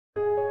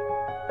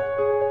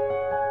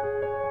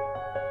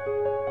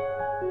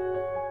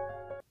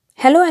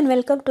Hello and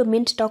welcome to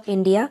mint talk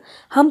India.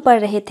 हम पढ़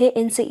रहे थे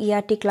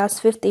NCERT क्लास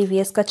 5th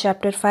EVS का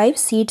चैप्टर 5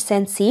 सीड्स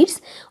एंड सीड्स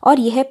और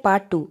यह है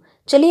पार्ट 2।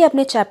 चलिए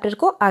अपने चैप्टर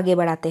को आगे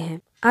बढ़ाते हैं।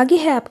 आगे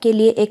है आपके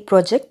लिए एक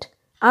प्रोजेक्ट।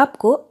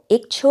 आपको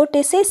एक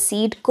छोटे से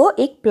सीड को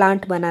एक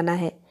प्लांट बनाना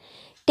है।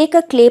 टेक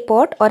अ क्ले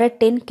पॉट और a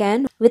tin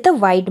can with a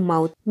wide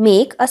mouth.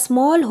 Make a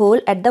small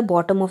hole at the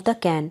bottom of the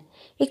can.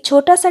 एक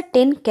छोटा सा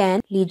टिन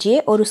कैन लीजिए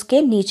और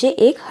उसके नीचे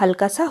एक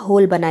हल्का सा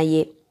होल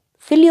बनाइए।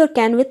 Fill your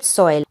can with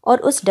soil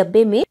और उस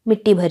डब्बे में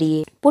मिट्टी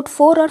भरिए। Put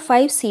 4 or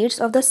 5 seeds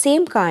of the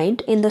same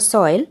kind in the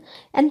soil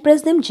and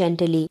press them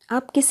gently।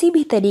 आप किसी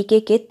भी तरीके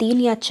के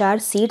 3 या 4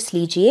 सीड्स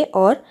लीजिए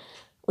और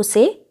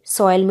उसे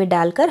सॉइल में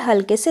डालकर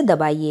हल्के से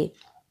दबाइए।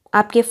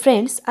 आपके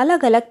फ्रेंड्स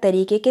अलग अलग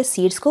तरीके के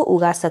सीड्स को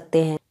उगा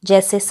सकते हैं,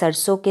 जैसे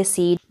सरसों के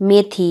सीड,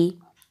 मेथी,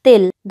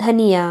 तिल,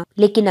 धनिया।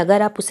 लेकिन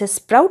अगर आप उसे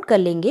स्प्राउट कर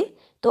लेंगे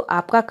तो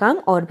आपका काम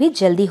और भी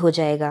जल्दी हो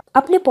जाएगा।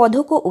 अपने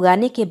पौधों को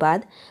उगाने के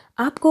बाद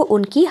आपको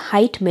उनकी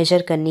हाइट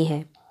मेजर करनी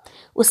है।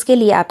 उसके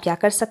लिए आप क्या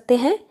कर सकते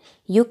हैं?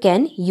 You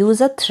can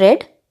use a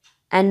thread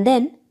and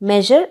then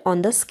major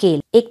on the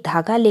scale. एक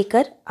धागा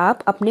लेकर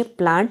आप अपने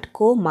प्लांट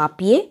को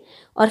मापिए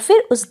और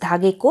फिर उस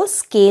धागे को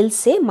स्केल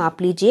से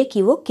माप लीजिए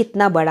कि वो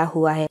कितना बड़ा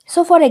हुआ है।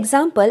 So for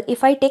example,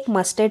 if I take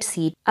mustard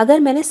seed, अगर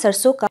मैंने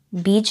सरसों का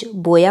बीज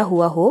बोया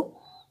हुआ हो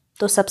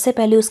तो सबसे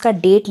पहले उसका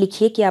डेट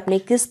लिखिए कि आपने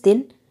किस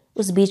दिन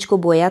उस बीज को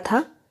बोया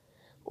था।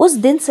 उस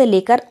दिन से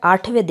लेकर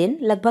 8वें दिन,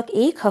 लगभग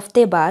 1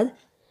 हफ्ते बाद,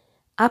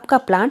 आपका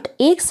प्लांट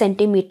 1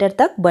 सेंटीमीटर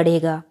तक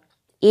बढ़ेगा।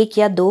 1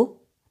 या 2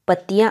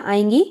 पत्तियां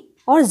आएंगी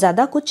और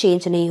ज़्यादा कुछ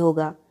चेंज नहीं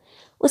होगा।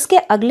 उसके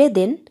अगले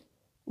दिन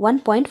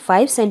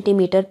 1.5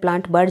 सेंटीमीटर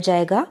प्लांट बढ़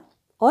जाएगा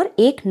और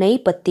एक नई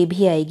पत्ती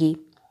भी आएगी।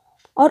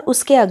 और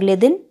उसके अगले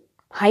दिन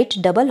हाइट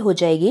डबल हो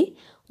जाएगी,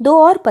 2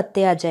 और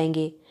पत्ते आ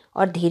जाएंगे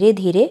और धीरे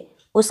धीरे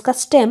उसका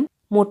स्टेम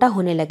मोटा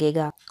होने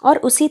लगेगा। और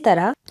उसी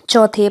तरह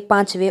चौथे,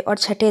 5वें और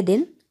 6ठे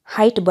दिन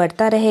हाइट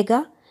बढ़ता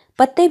रहेगा,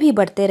 पत्ते भी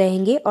बढ़ते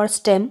रहेंगे और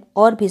स्टेम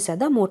और भी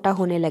ज़्यादा मोटा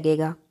होने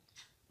लगेगा।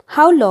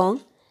 How long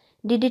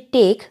did it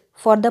take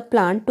for the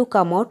plant to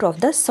come out of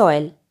the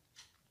soil?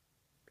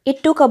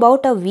 It took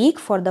about a week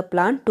for the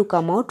plant to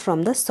come out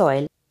from the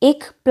soil.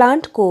 एक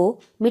प्लांट को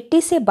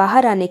मिट्टी से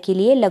बाहर आने के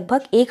लिए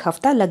लगभग 1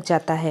 हफ्ता लग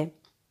जाता है।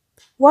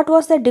 What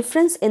was the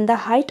difference in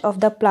the height of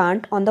the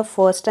plant on the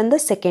first and the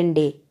second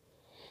day?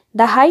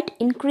 The height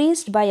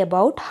increased by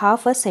about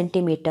half a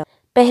centimetre.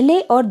 पहले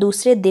और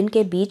दूसरे दिन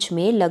के बीच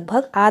में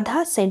लगभग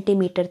आधा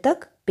सेंटीमीटर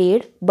तक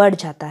पेड़ बढ़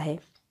जाता है।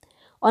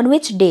 On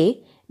which day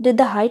did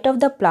the height of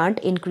the plant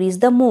increase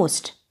the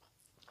most?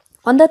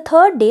 On the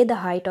third day the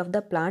height of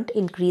the plant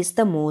increase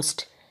the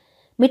most.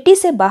 मिट्टी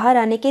से बाहर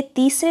आने के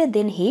तीसरे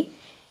दिन ही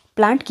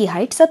प्लांट की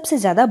हाइट सबसे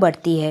ज़्यादा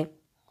बढ़ती है।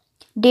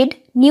 Did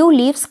new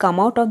leaves come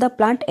out of the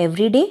plant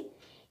every day?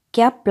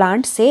 क्या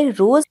प्लांट से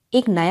रोज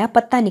एक नया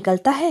पत्ता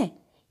निकलता है?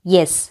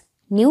 Yes,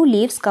 new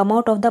leaves come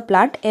out of the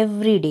plant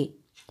every day.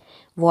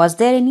 Was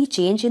there any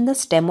change in the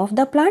stem of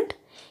the plant?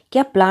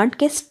 क्या plant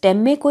के stem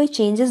में कोई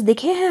चेंजेस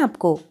दिखे हैं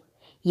आपको?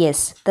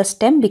 Yes, the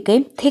stem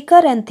became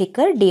thicker and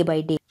thicker day by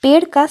day.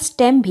 पेड़ का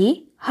stem भी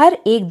हर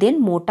एक दिन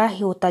मोटा ही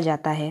होता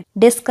जाता है।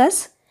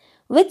 Discuss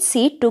which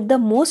seed took the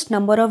most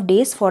number of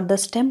days for the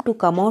stem to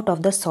come out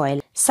of the soil.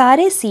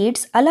 सारे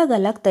सीड्स अलग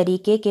अलग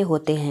तरीके के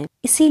होते हैं,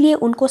 इसीलिए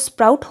उनको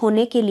स्प्राउट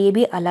होने के लिए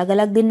भी अलग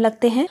अलग दिन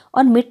लगते हैं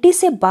और मिट्टी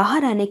से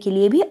बाहर आने के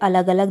लिए भी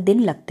अलग अलग दिन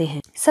लगते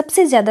हैं।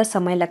 सबसे ज्यादा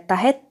समय लगता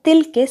है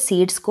तिल के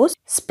सीड्स को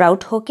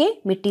स्प्राउट होके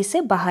मिट्टी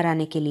से बाहर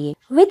आने के लिए।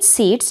 Which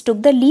seeds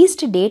took the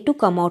least day to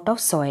come out of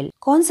soil?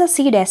 कौन सा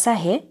सीड ऐसा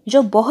है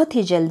जो बहुत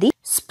ही जल्दी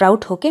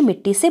स्प्राउट होके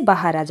मिट्टी से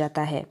बाहर आ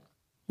जाता है?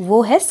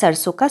 वो है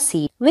सरसों का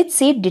seed. Which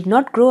seed did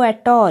not grow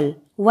at all?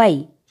 Why?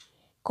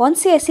 कौन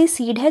सी ऐसी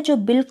सीड है जो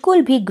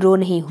बिल्कुल भी ग्रो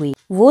नहीं हुई?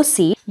 वो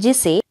सीड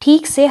जिसे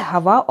ठीक से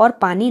हवा और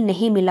पानी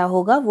नहीं मिला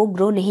होगा वो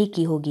ग्रो नहीं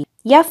की होगी।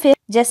 या फिर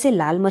जैसे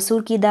लाल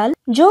मसूर की दाल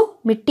जो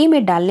मिट्टी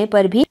में डालने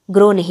पर भी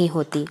ग्रो नहीं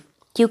होती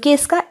क्योंकि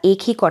इसका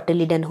एक ही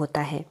कॉटिलिडन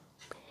होता है।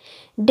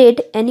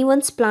 Did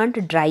anyone's plant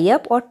dry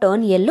up or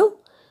turn yellow?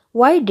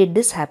 Why did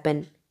this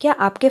happen? क्या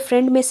आपके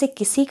फ्रेंड में से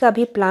किसी का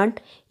भी प्लांट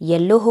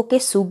येलो होके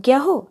सूख गया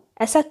हो?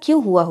 ऐसा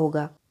क्यों हुआ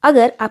होगा?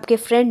 अगर आपके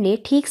फ्रेंड ने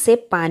ठीक से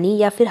पानी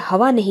या फिर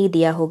हवा नहीं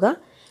दिया होगा,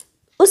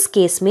 उस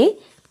केस में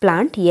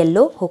प्लांट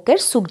येलो होकर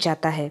सूख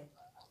जाता है।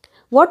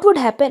 What would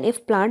happen if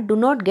plant do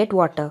not get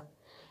water?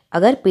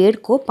 अगर पेड़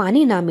को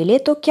पानी ना मिले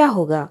तो क्या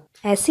होगा?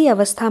 ऐसी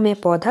अवस्था में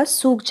पौधा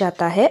सूख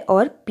जाता है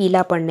और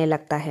पीला पड़ने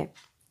लगता है।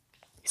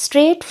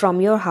 Straight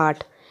from your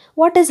heart,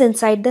 what is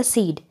inside the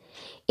seed?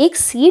 एक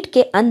सीड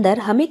के अंदर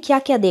हमें क्या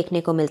क्या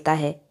देखने को मिलता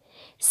है?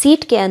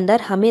 सीड के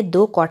अंदर हमें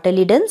 2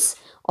 कॉटिलिडन्स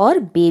और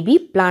बेबी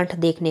प्लांट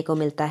देखने को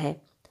मिलता है।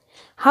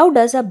 How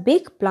does a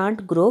big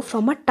plant grow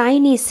from a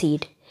tiny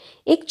seed?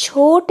 एक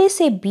छोटे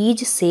से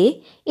बीज से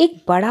एक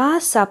बड़ा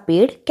सा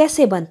पेड़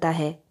कैसे बनता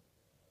है?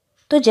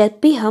 तो जब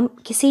भी हम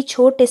किसी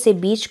छोटे से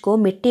बीज को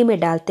मिट्टी में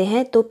डालते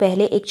हैं तो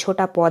पहले एक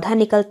छोटा पौधा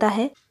निकलता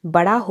है,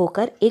 बड़ा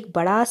होकर एक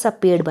बड़ा सा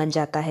पेड़ बन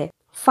जाता है।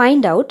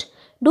 Find out,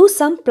 do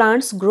some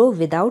plants grow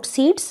without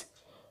seeds?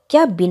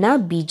 क्या बिना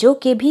बीजों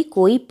के भी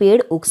कोई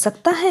पेड़ उग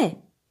सकता है?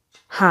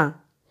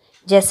 हाँ,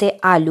 जैसे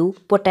आलू,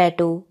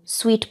 potato,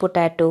 sweet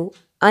potato,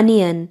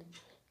 onion,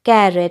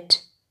 carat,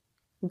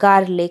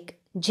 garlic,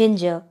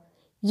 ginger,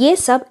 ये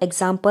सब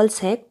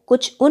एग्जाम्पल्स हैं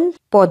कुछ उन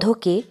पौधों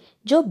के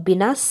जो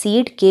बिना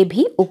सीड के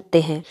भी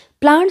उगते हैं।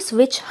 प्लांट्स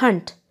विच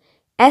हंट,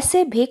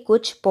 ऐसे भी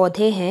कुछ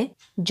पौधे हैं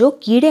जो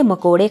कीड़े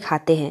मकोड़े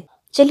खाते हैं।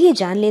 चलिए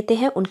जान लेते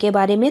हैं उनके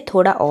बारे में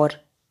थोड़ा और।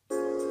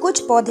 कुछ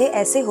पौधे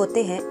ऐसे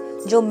होते हैं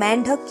जो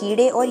मेंढक,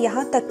 कीड़े और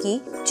यहाँ तक कि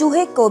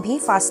चूहे को भी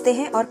फांसते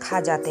हैं और खा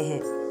जाते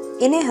हैं।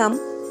 इन्हें हम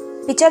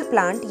पिचर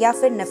प्लांट या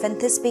फिर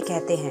नेफेंथिस भी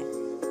कहते हैं।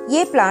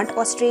 ये प्लांट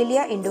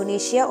ऑस्ट्रेलिया,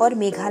 इंडोनेशिया और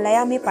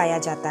मेघालय में पाया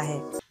जाता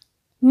है।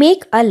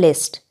 Make a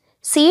list,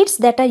 seeds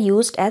that are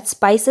used as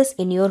spices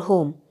in your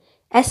home.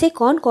 ऐसे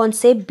कौन कौन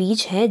से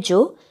बीज हैं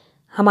जो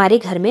हमारे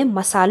घर में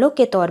मसालों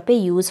के तौर पे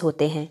यूज़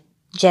होते हैं,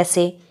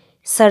 जैसे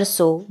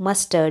सरसों,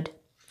 मस्टर्ड,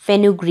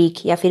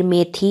 फेनुग्रीक या फिर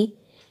मेथी,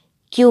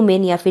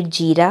 क्यूमिन या फिर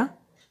जीरा,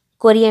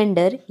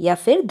 कोरिएंडर या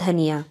फिर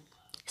धनिया।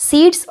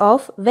 सीड्स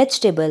ऑफ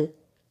वेजिटेबल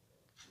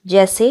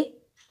जैसे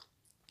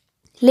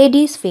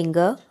ladies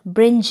finger,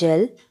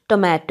 brinjal,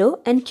 tomato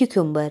and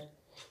cucumber.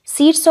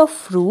 Seeds of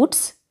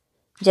fruits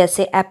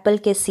जैसे एप्पल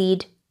के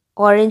सीड,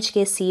 ऑरेंज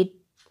के सीड,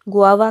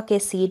 गुआवा के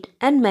seed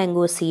and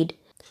mango seed.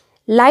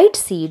 Light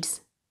seeds,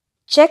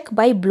 check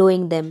bye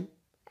blowing them.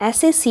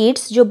 ऐसे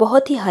सीड्स जो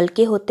बहुत ही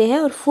हल्के होते हैं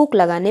और फूंक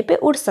लगाने पे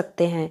उड़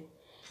सकते हैं,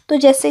 तो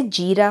जैसे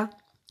जीरा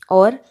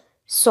और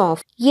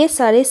सौंफ, ये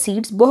सारे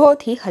सीड्स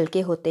बहुत ही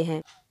हल्के होते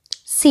हैं।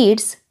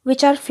 सीड्स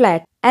विच आर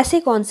फ्लैट, ऐसे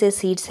कौन से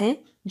सीड्स हैं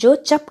जो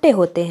चपटे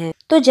होते हैं,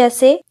 तो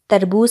जैसे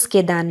तरबूज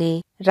के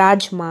दाने,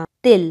 राजमा,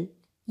 तिल,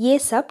 ये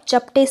सब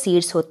चपटे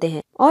सीड्स होते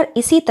हैं। और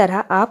इसी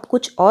तरह आप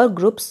कुछ और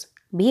ग्रुप्स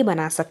भी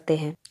बना सकते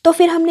हैं। तो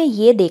फिर हमने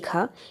ये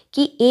देखा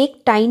कि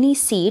एक टाइनी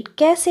सीड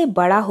कैसे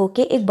बड़ा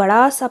होके एक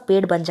बड़ा सा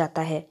पेड़ बन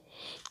जाता है।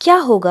 क्या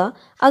होगा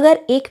अगर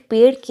एक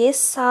पेड़ के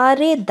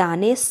सारे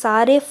दाने,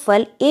 सारे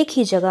फल एक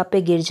ही जगह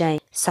पे गिर जाएं?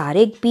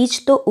 सारे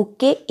बीज तो उग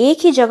के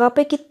एक ही जगह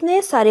पे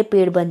कितने सारे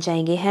पेड़ बन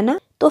जाएंगे, है ना?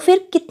 तो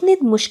फिर कितनी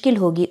मुश्किल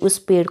होगी उस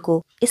पेड़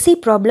को। इसी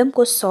प्रॉब्लम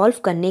को सॉल्व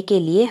करने के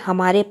लिए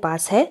हमारे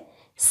पास है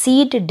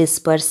seed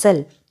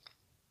dispersal.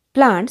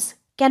 Plants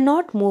can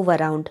not move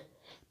around,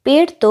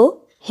 पेड़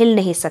तो हिल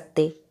नहीं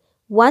सकते।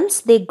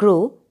 Once they grow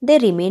they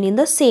remain in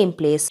the same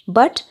place,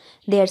 but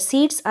there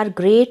seeds are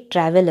great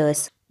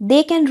travellers,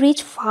 they can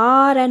reach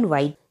far and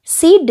wide.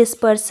 Seed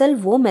dispersal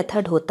वो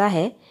मेथड होता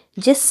है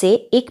जिससे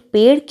एक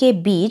पेड़ के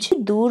बीज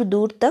दूर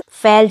दूर तक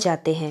फैल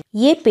जाते हैं।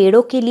 ये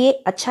पेड़ों के लिए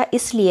अच्छा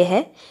इसलिए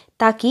है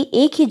ताकि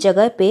एक ही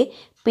जगह पे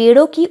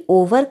पेड़ों की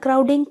ओवर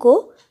क्राउडिंग को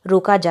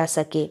रोका जा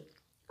सके।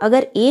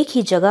 अगर एक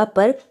ही जगह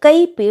पर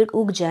कई पेड़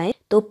उग जाएं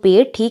तो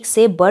पेड़ ठीक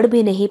से बढ़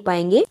भी नहीं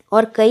पाएंगे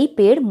और कई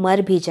पेड़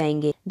मर भी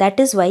जाएंगे। That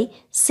is why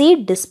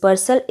seed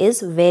dispersal is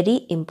very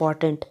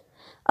important.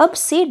 अब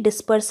सीड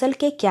डिस्पर्सल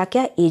के क्या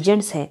क्या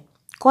एजेंट्स हैं,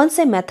 कौन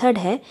से मेथड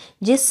है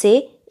जिससे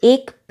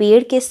एक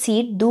पेड़ के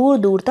सीड दूर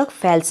दूर तक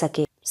फैल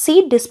सके।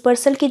 सीड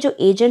डिस्पर्सल के जो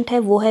एजेंट है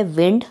वो है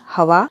विंड,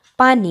 हवा,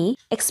 पानी,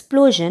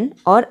 एक्सप्लोजन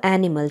और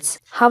एनिमल्स।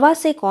 हवा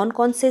से कौन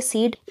कौन से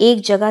सीड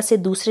एक जगह से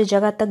दूसरे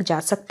जगह तक जा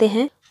सकते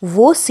हैं?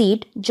 वो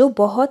सीड जो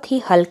बहुत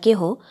ही हल्के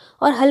हो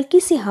और हल्की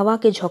सी हवा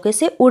के झोंके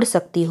से उड़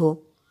सकती हो।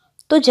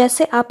 तो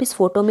जैसे आप इस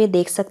फोटो में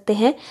देख सकते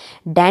हैं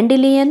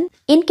डैंडेलियन,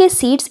 इनके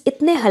सीड्स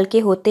इतने हल्के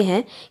होते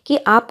हैं कि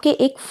आपके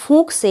एक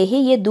फूंक से ही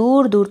ये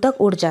दूर दूर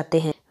तक उड़ जाते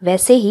हैं।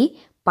 वैसे ही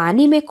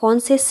पानी में कौन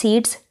से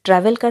सीड्स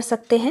ट्रैवल कर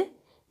सकते हैं?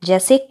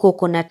 जैसे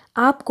कोकोनट।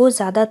 आपको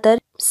ज्यादातर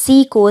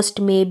सी कोस्ट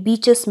में,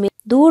 बीचेस में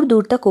दूर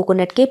दूर तक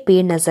कोकोनट के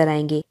पेड़ नजर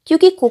आएंगे,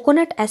 क्योंकि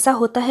कोकोनट ऐसा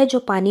होता है जो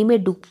पानी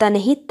में डूबता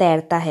नहीं,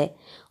 तैरता है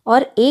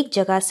और एक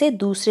जगह से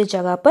दूसरे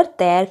जगह पर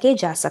तैर के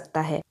जा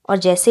सकता है। और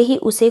जैसे ही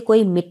उसे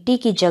कोई मिट्टी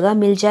की जगह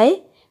मिल जाए,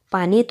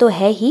 पानी तो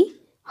है ही,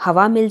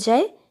 हवा मिल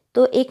जाए,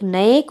 तो एक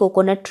नए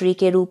कोकोनट ट्री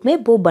के रूप में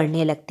वो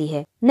बढ़ने लगती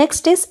है।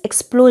 Next is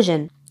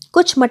explosion.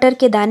 कुछ मटर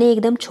के दाने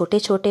एकदम छोटे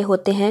छोटे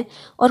होते हैं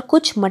और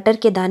कुछ मटर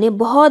के दाने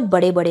बहुत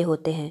बड़े बड़े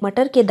होते हैं।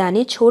 मटर के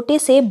दाने छोटे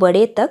से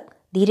बड़े तक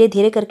धीरे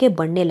धीरे करके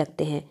बढ़ने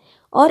लगते हैं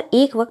और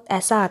एक वक्त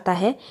ऐसा आता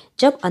है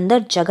जब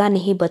अंदर जगह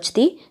नहीं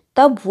बचती,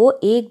 तब वो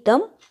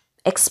एकदम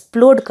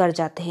एक्सप्लोड कर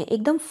जाते हैं,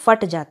 एकदम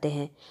फट जाते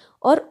हैं।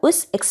 और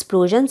उस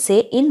एक्सप्लोजन से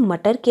इन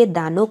मटर के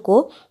दानों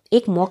को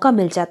एक मौका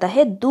मिल जाता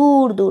है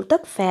दूर दूर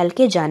तक फैल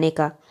के जाने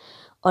का।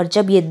 और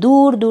जब ये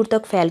दूर दूर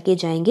तक फैल के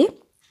जाएंगे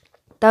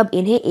तब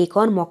इन्हें एक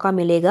और मौका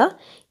मिलेगा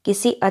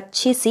किसी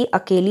अच्छी सी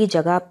अकेली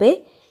जगह पे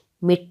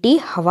मिट्टी,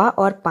 हवा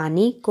और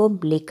पानी को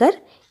लेकर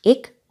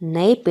एक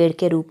नए पेड़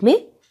के रूप में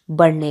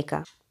बढ़ने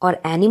का।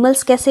 और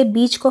एनिमल्स कैसे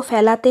बीज को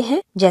फैलाते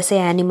हैं? जैसे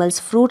एनिमल्स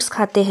फ्रूट्स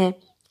खाते हैं,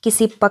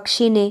 किसी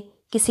पक्षी ने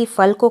किसी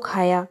फल को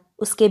खाया,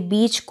 उसके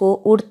बीज को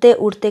उड़ते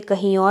उड़ते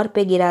कहीं और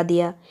पे गिरा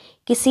दिया,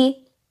 किसी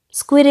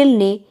स्क्विरल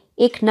ने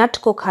एक नट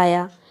को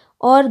खाया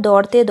और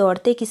दौड़ते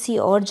दौड़ते किसी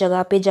और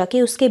जगह पे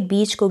जाके उसके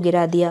बीज को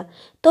गिरा दिया,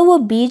 तो वो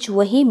बीज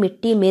वही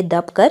मिट्टी में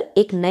दबकर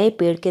एक नए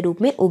पेड़ के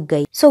रूप में उग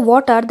गई। So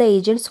what are the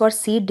agents for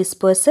seed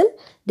dispersal?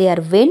 They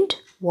are wind,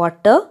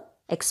 water,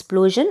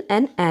 explosion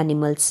and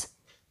animals.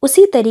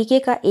 उसी तरीके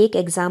का एक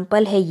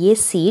एग्जाम्पल है ये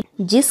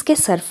सीड जिसके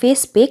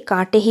सरफेस पे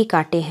कांटे ही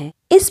कांटे हैं।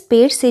 इस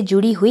पेड़ से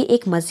जुड़ी हुई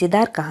एक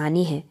मजेदार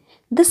कहानी है।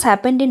 This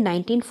happened in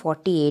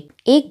 1948।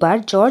 एक बार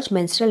जॉर्ज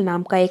मेंस्ट्रेल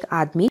नाम का एक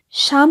आदमी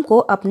शाम को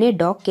अपने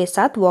डॉग के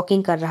साथ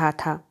वॉकिंग कर रहा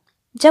था।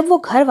 जब वो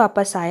घर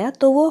वापस आया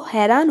तो वो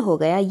हैरान हो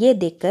गया ये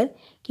देखकर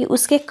कि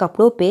उसके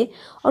कपड़ों पे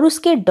और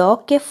उसके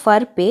डॉग के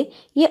फर पे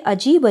ये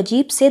अजीब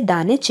अजीब से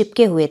दाने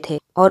चिपके हुए थे।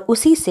 और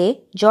उसी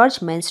से जॉर्ज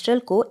मेंस्ट्रेल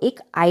को एक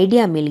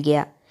आइडिया मिल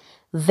गया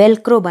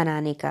वेलक्रो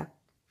बनाने का।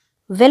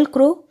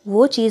 वेलक्रो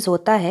वो चीज़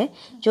होता है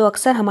जो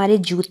अक्सर हमारे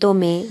जूतों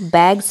में,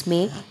 बैग्स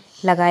में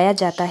लगाया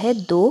जाता है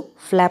 2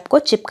 फ्लैप को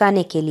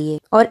चिपकाने के लिए।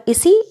 और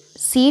इसी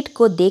सीड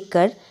को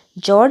देखकर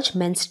जॉर्ज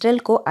मेंस्ट्रेल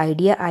को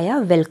आइडिया आया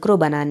वेलक्रो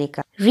बनाने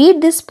का।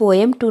 Read this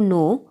poem to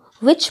know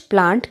which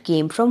plant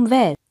came from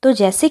where. तो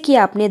जैसे कि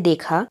आपने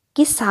देखा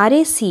कि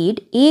सारे सीड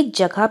एक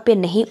जगह पे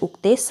नहीं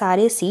उगते,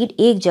 सारे सीड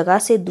एक जगह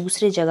से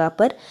दूसरे जगह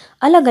पर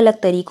अलग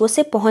अलग तरीकों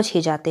से पहुंच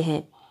ही जाते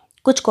हैं।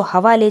 कुछ को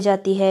हवा ले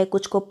जाती है,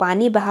 कुछ को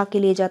पानी बहा के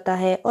ले जाता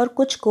है और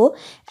कुछ को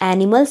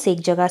एनिमल्स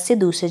एक जगह से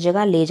दूसरी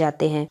जगह ले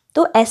जाते हैं।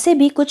 तो ऐसे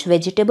भी कुछ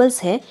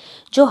वेजिटेबल्स हैं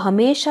जो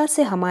हमेशा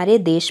से हमारे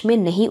देश में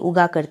नहीं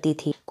उगा करती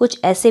थी। कुछ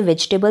ऐसे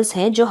वेजिटेबल्स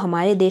हैं जो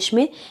हमारे देश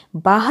में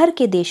बाहर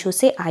के देशों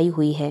से आई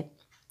हुई है।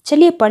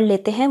 चलिए पढ़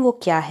लेते हैं वो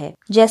क्या है।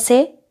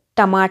 जैसे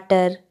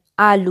टमाटर,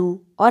 आलू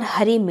और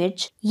हरी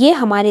मिर्च ये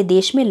हमारे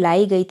देश में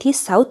लाई गई थी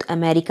साउथ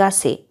अमेरिका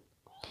से।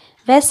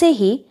 वैसे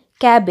ही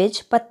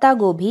कैबेज, पत्ता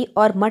गोभी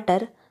और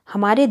मटर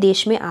हमारे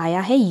देश में आया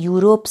है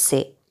यूरोप से।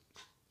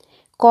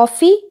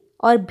 कॉफ़ी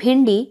और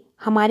भिंडी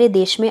हमारे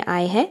देश में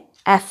आए हैं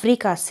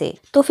अफ्रीका से।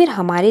 तो फिर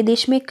हमारे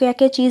देश में क्या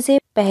क्या चीज़ें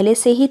पहले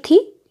से ही थी?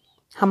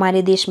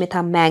 हमारे देश में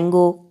था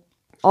मैंगो,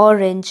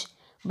 ऑरेंज,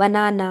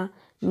 बनाना,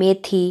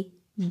 मेथी,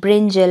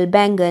 ब्रिंजल,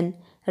 बैंगन,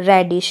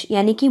 रेडिश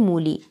यानी कि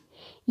मूली।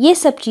 ये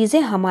सब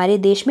चीज़ें हमारे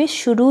देश में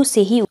शुरू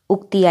से ही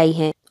उगती आई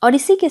हैं। और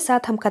इसी के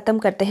साथ हम ख़त्म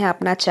करते हैं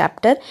अपना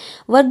चैप्टर।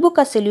 वर्कबुक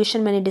का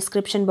सोल्यूशन मैंने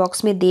डिस्क्रिप्शन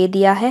बॉक्स में दे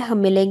दिया है। हम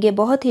मिलेंगे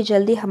बहुत ही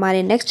जल्दी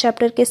हमारे नेक्स्ट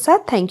चैप्टर के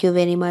साथ। Thank you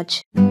very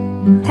much.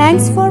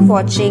 Thanks for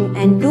watching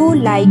and do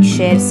like,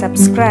 share,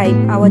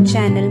 subscribe our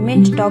channel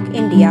Mint Talk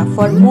India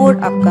for more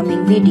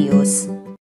upcoming videos.